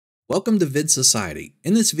Welcome to Vid Society.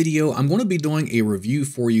 In this video, I'm going to be doing a review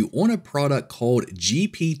for you on a product called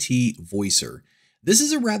GPT Voicer. This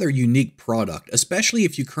is a rather unique product, especially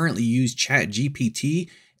if you currently use ChatGPT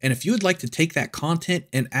and if you would like to take that content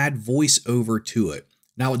and add voiceover to it.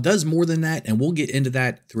 Now, it does more than that, and we'll get into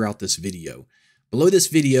that throughout this video. Below this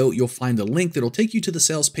video, you'll find a link that'll take you to the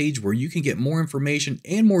sales page where you can get more information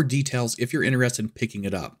and more details if you're interested in picking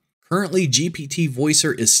it up. Currently, GPT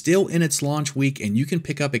Voicer is still in its launch week and you can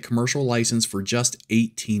pick up a commercial license for just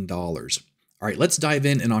 $18. All right, let's dive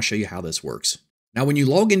in and I'll show you how this works. Now, when you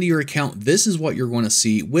log into your account, this is what you're going to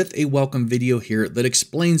see with a welcome video here that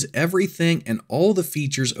explains everything and all the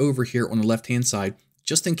features over here on the left-hand side,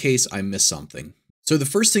 just in case I missed something. So the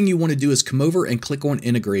first thing you want to do is come over and click on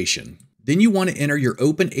integration. Then you want to enter your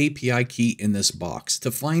Open API key in this box.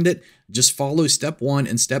 To find it, just follow step 1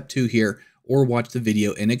 and step 2 here, or watch the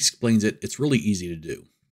video and it explains it. It's really easy to do.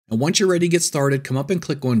 And once you're ready to get started, come up and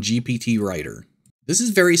click on GPT Writer. This is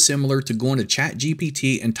very similar to going to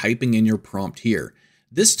ChatGPT and typing in your prompt here.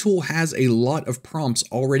 This tool has a lot of prompts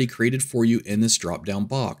already created for you in this drop-down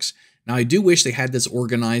box. Now, I do wish they had this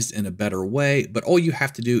organized in a better way, but all you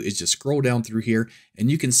have to do is just scroll down through here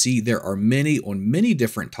and you can see there are many on many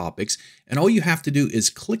different topics, and all you have to do is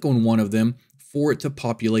click on one of them for it to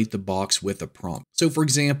populate the box with a prompt. So for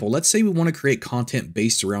example, let's say we want to create content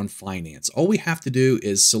based around finance. All we have to do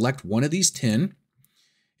is select one of these 10.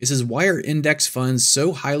 It says, why are index funds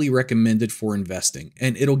so highly recommended for investing?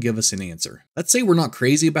 And it'll give us an answer. Let's say we're not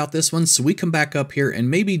crazy about this one, so we come back up here and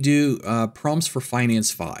maybe do prompts for finance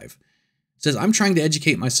 5. It says, I'm trying to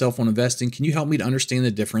educate myself on investing. Can you help me to understand the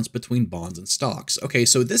difference between bonds and stocks? Okay,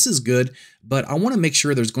 so this is good, but I want to make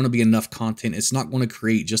sure there's going to be enough content. It's not going to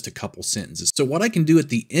create just a couple sentences. So what I can do at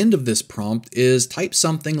the end of this prompt is type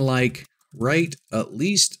something like, write at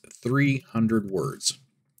least 300 words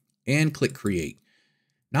and click create.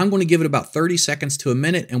 Now I'm going to give it about 30 seconds to a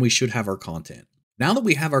minute and we should have our content. Now that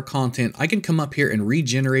we have our content, I can come up here and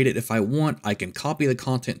regenerate it if I want. I can copy the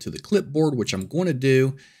content to the clipboard, which I'm going to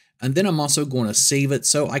do. And then I'm also going to save it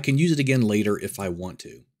so I can use it again later if I want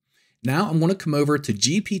to. Now I'm going to come over to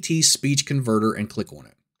GPT Speech Converter and click on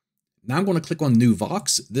it. Now I'm going to click on New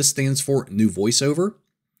Vox. This stands for New Voiceover.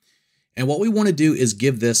 And what we want to do is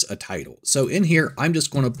give this a title. So in here, I'm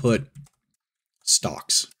just going to put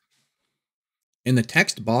stocks. In the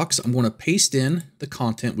text box, I'm going to paste in the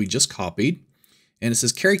content we just copied. And it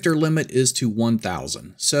says character limit is to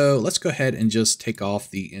 1,000. So let's go ahead and just take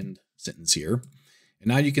off the end sentence here. And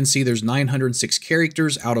now you can see there's 906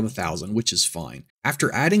 characters out of 1,000, which is fine.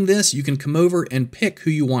 After adding this, you can come over and pick who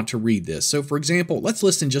you want to read this. So for example, let's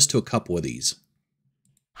listen just to a couple of these.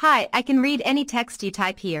 Hi, I can read any text you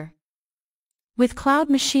type here. With cloud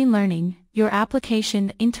machine learning, your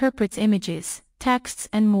application interprets images, texts,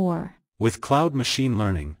 and more. With cloud machine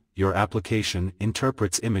learning, your application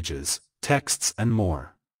interprets images, texts, and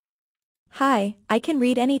more. Hi, I can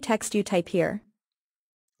read any text you type here.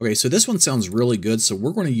 Okay, so this one sounds really good, so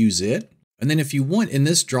we're going to use it. And then if you want in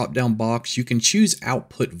this drop-down box, you can choose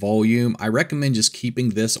output volume. I recommend just keeping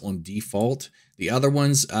this on default. The other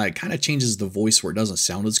ones, it kind of changes the voice where it doesn't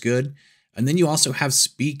sound as good. And then you also have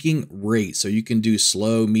speaking rate, so you can do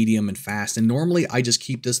slow, medium, and fast. And normally I just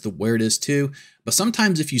keep this to where it is too, but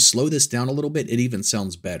sometimes if you slow this down a little bit, it even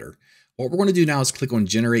sounds better. What we're going to do now is click on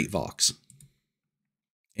Generate Vox.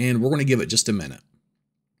 And we're going to give it just a minute.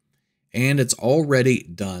 And it's already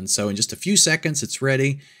done. So in just a few seconds, it's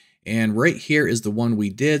ready. And right here is the one we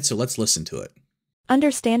did. So let's listen to it.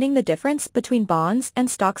 Understanding the difference between bonds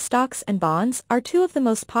and stocks. Stocks and bonds are two of the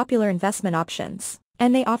most popular investment options,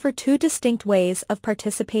 and they offer two distinct ways of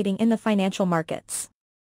participating in the financial markets.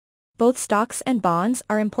 Both stocks and bonds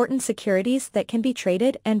are important securities that can be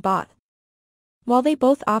traded and bought. While they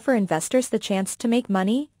both offer investors the chance to make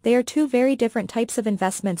money, they are two very different types of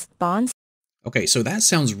investments. Bonds. Okay, so that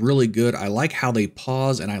sounds really good. I like how they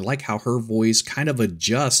pause and I like how her voice kind of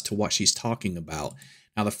adjusts to what she's talking about.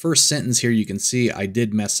 Now, the first sentence here, you can see I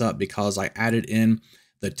did mess up because I added in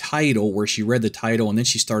the title where she read the title and then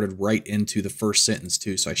she started right into the first sentence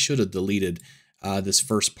too. So I should have deleted this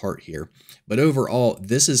first part here. But overall,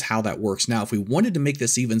 this is how that works. Now, if we wanted to make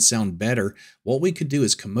this even sound better, what we could do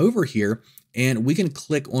is come over here and we can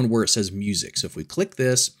click on where it says music. So if we click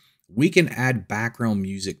this, we can add background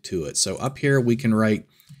music to it. So up here, we can write,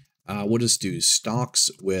 we'll just do stocks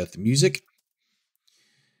with music.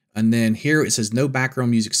 And then here it says no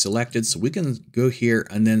background music selected. So we can go here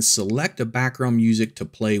and then select a background music to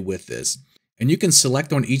play with this. And you can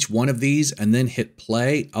select on each one of these and then hit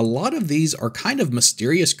play. A lot of these are kind of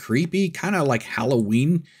mysterious, creepy, kind of like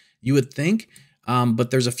Halloween, you would think. But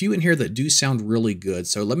there's a few in here that do sound really good.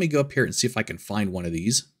 So let me go up here and see if I can find one of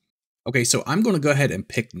these. Okay, so I'm going to go ahead and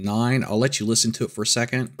pick 9. I'll let you listen to it for a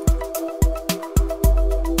second.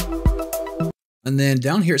 And then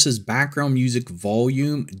down here it says background music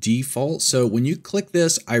volume default. So when you click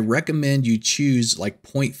this, I recommend you choose like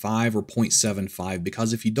 0.5 or 0.75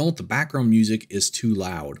 because if you don't, the background music is too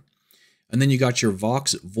loud. And then you got your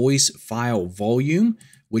Vox voice file volume,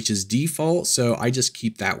 which is default. So I just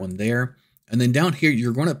keep that one there. And then down here,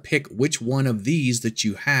 you're going to pick which one of these that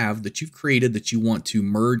you have, that you've created, that you want to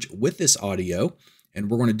merge with this audio. And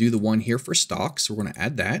we're going to do the one here for stock. So we're going to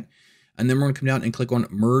add that. And then we're going to come down and click on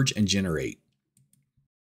merge and generate.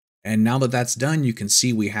 And now that that's done, you can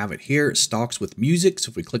see we have it here, stocks with music. So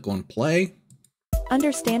if we click on play.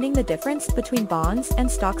 Understanding the difference between bonds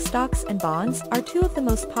and stocks. Stocks and bonds are two of the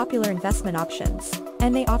most popular investment options,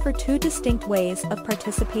 and they offer two distinct ways of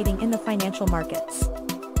participating in the financial markets.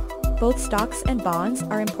 Both stocks and bonds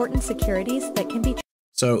are important securities that can be.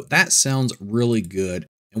 So that sounds really good.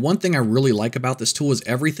 And one thing I really like about this tool is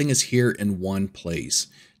everything is here in one place.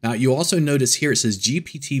 Now you also notice here it says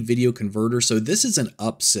GPT video converter. So this is an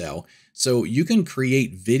upsell. So you can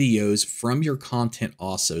create videos from your content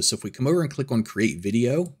also. So if we come over and click on create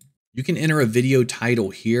video, you can enter a video title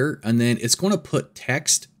here, and then it's going to put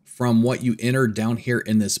text from what you entered down here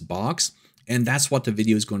in this box. And that's what the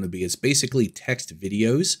video is going to be. It's basically text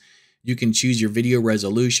videos. You can choose your video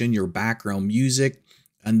resolution, your background music,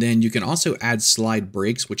 and then you can also add slide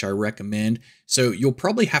breaks, which I recommend. So you'll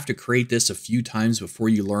probably have to create this a few times before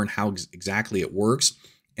you learn how exactly it works.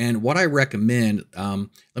 And what I recommend,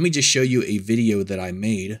 let me just show you a video that I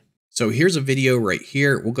made. So here's a video right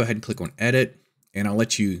here. We'll go ahead and click on edit, and I'll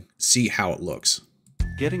let you see how it looks.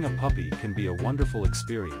 Getting a puppy can be a wonderful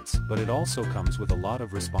experience, but it also comes with a lot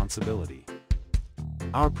of responsibility.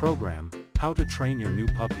 Our program, How to Train Your New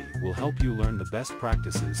Puppy, will help you learn the best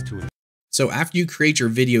practices to. So after you create your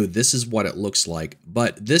video, this is what it looks like.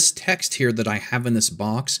 But this text here that I have in this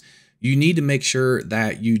box, you need to make sure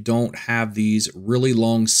that you don't have these really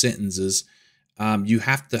long sentences. You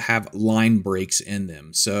have to have line breaks in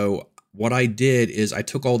them. So what I did is I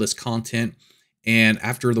took all this content, and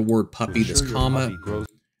after the word puppy, this comma,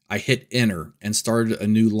 I hit enter and started a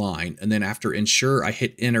new line. And then after ensure, I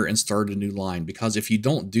hit enter and started a new line. Because if you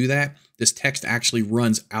don't do that, this text actually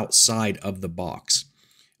runs outside of the box.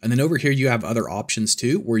 And then over here, you have other options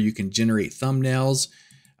too, where you can generate thumbnails.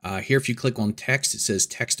 Here, if you click on text, it says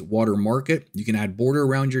text watermark it. You can add border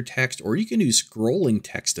around your text, or you can use scrolling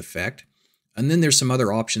text effect. And then there's some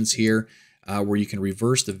other options here where you can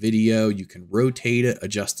reverse the video. You can rotate it,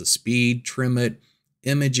 adjust the speed, trim it,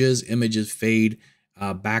 images fade,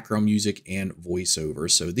 background music, and voiceover.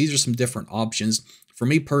 So these are some different options. For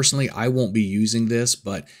me personally, I won't be using this,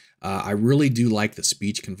 but I really do like the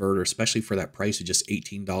speech converter, especially for that price of just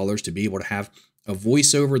 $18 to be able to have a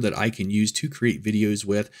voiceover that I can use to create videos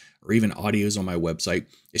with, or even audios on my website.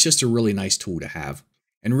 It's just a really nice tool to have.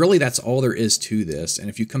 And really that's all there is to this. And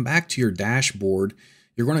if you come back to your dashboard,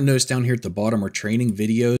 you're going to notice down here at the bottom are training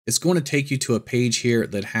videos. It's going to take you to a page here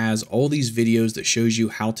that has all these videos that shows you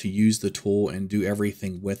how to use the tool and do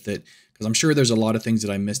everything with it. Because I'm sure there's a lot of things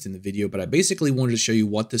that I missed in the video, but I basically wanted to show you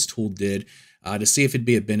what this tool did to see if it'd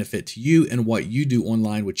be a benefit to you and what you do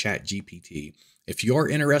online with ChatGPT. If you are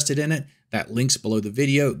interested in it, that link's below the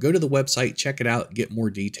video. Go to the website, check it out, get more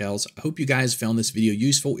details. I hope you guys found this video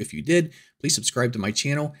useful. If you did, please subscribe to my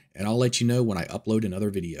channel, and I'll let you know when I upload another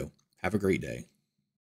video. Have a great day.